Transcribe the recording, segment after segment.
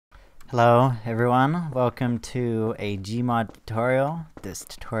Hello everyone, welcome to a Gmod tutorial. This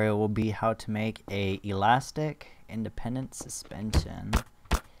tutorial will be how to make a elastic independent suspension.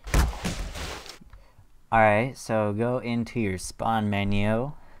 Alright, so go into your spawn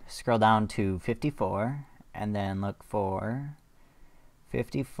menu, scroll down to 54, and then look for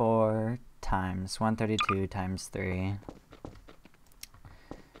 54 times 132 times 3.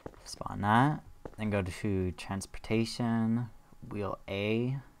 Spawn that, then go to transportation, wheel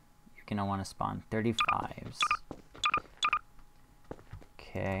A. You're going to want to spawn 35s.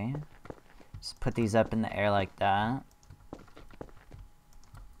 Okay. Just put these up in the air like that.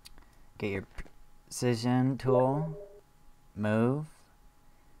 Get your precision tool. Move.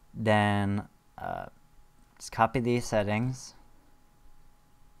 Then just copy these settings.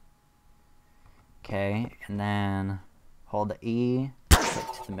 Okay. And then hold the E. Click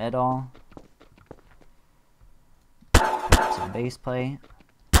to the middle. Put it to the base plate.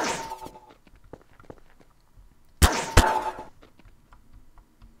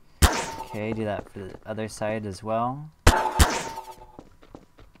 Okay, do that for the other side as well.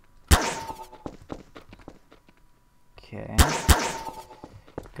 Okay.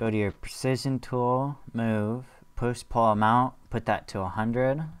 Go to your precision tool, move, push, pull them out, put that to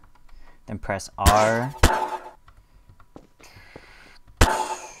 100. Then press R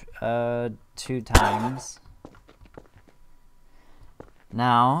 2 times.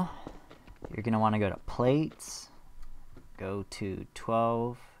 Now, you're going to want to go to plates, go to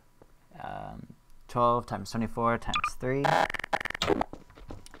 12 times 24 times 3.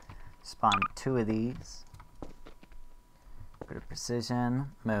 Spawn 2 of these. Go to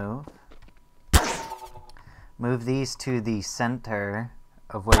precision, move. Move these to the center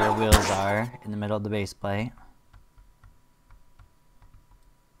of where your wheels are, in the middle of the base plate.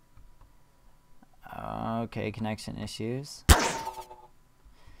 Okay, connection issues.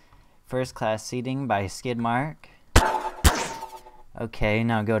 First class seating by skid mark. Okay,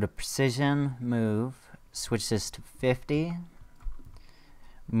 now go to precision, move, switch this to 50.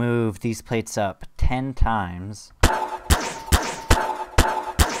 Move these plates up 10 times.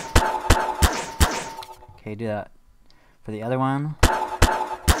 Okay, do that for the other one.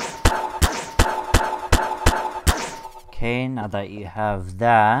 Okay, now that you have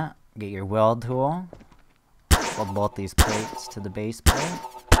that, get your weld tool. Weld both these plates to the base plate.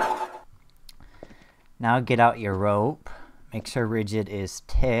 Now get out your rope. Make sure rigid is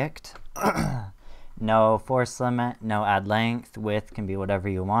ticked. No force limit, no add length. Width can be whatever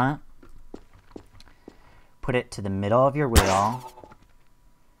you want. Put it to the middle of your wheel,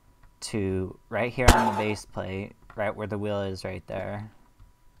 to right here on the base plate, right where the wheel is right there.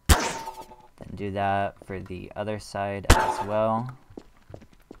 Then do that for the other side as well.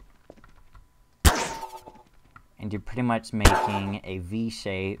 And you're pretty much making a V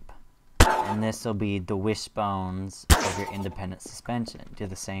shape. And this will be the wishbones of your independent suspension. Do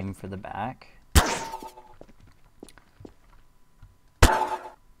the same for the back.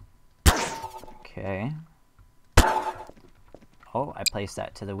 Okay. Oh, I placed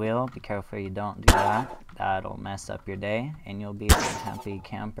that to the wheel. Be careful you don't do that. That'll mess up your day and you'll be an unhappy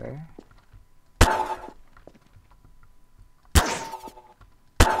camper.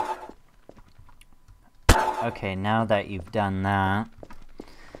 Okay, now that you've done that,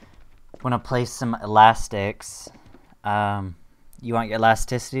 want to place some elastics. You want your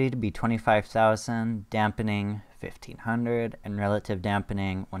elasticity to be 25,000, dampening 1500, and relative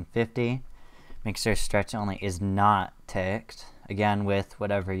dampening 150. Make sure stretch only is not ticked. Again, with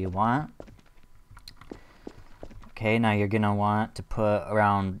whatever you want. Okay, now you're going to want to put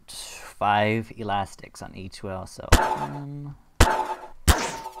around 5 elastics on each wheel. So 1,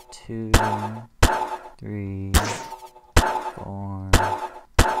 2, 3, 4,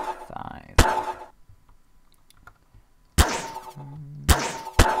 5. 1,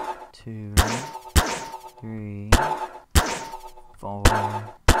 2, 3, 4,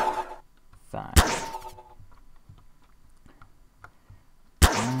 5.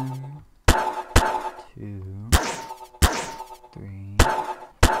 1, 2, 3,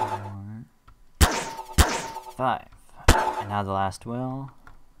 4, 5. And now the last wheel.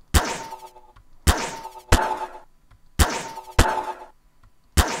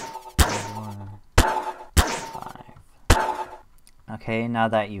 Okay, now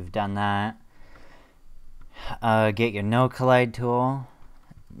that you've done that, get your no collide tool,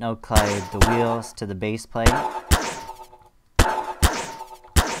 no collide the wheels to the base plate.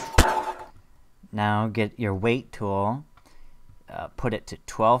 Now get your weight tool, put it to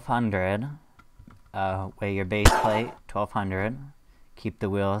 1200, weigh your base plate, 1200, keep the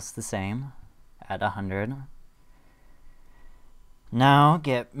wheels the same at 100. Now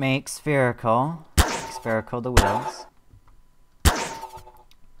make spherical. Spherical the wheels.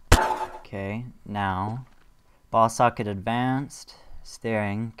 Okay, now ball socket advanced,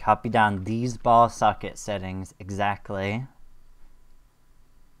 steering, copy down these ball socket settings exactly.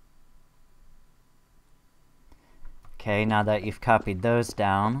 Okay, now that you've copied those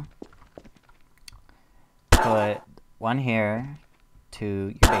down, put one here to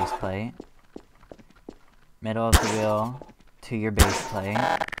your base plate, middle of the wheel to your base plate.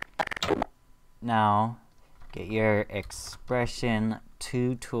 Now, get your expression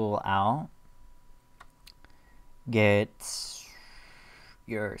 2 tool out. Get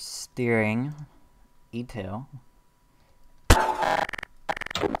your steering E2.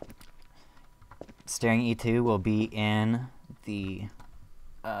 Steering E2 will be in the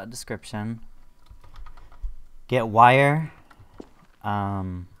description. Get wire.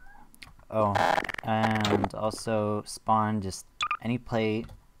 Oh, and also spawn just any plate.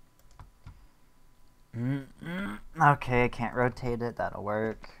 Okay, I can't rotate it, that'll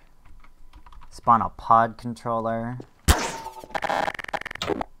work. Spawn a pod controller.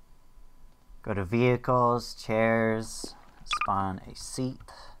 Go to vehicles, chairs, spawn a seat.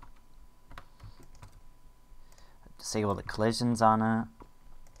 Disable the collisions on it.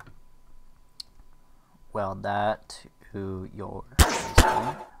 Weld that to your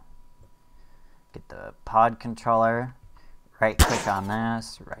baseplate. Get the pod controller. Right click on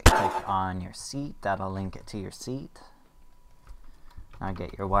this, right click on your seat, that'll link it to your seat. Now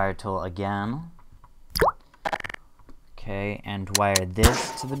get your wire tool again. Okay, and wire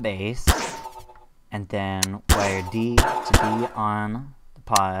this to the base, and then wire D to D on the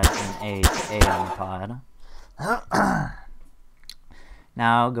pod, and A to A on the pod.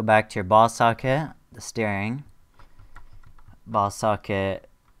 Now go back to your ball socket, the steering. Ball socket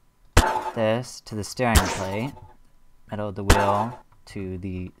this to the steering plate. Middle of the wheel to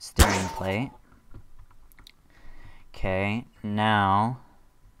the steering plate. Okay, now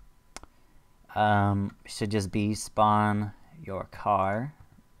should just be spawn your car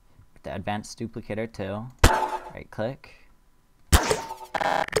with the advanced duplicator too. Right click,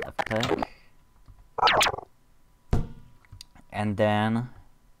 left click, and then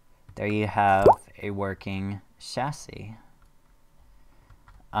there you have a working chassis.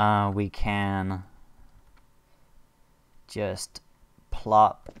 We can just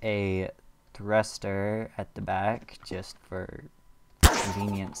plop a thruster at the back just for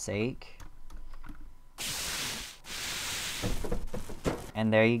convenience sake.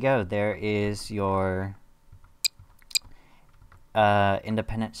 And there you go. There is your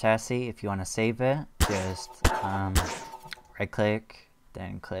independent chassis. If you want to save it, just right click,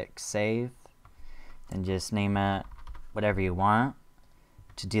 then click save, then just name it whatever you want.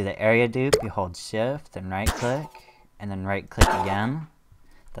 To do the area dupe, you hold shift and right click, and then right click again.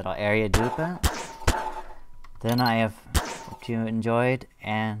 That'll area dupe it. Then I hope you enjoyed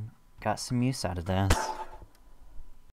and got some use out of this.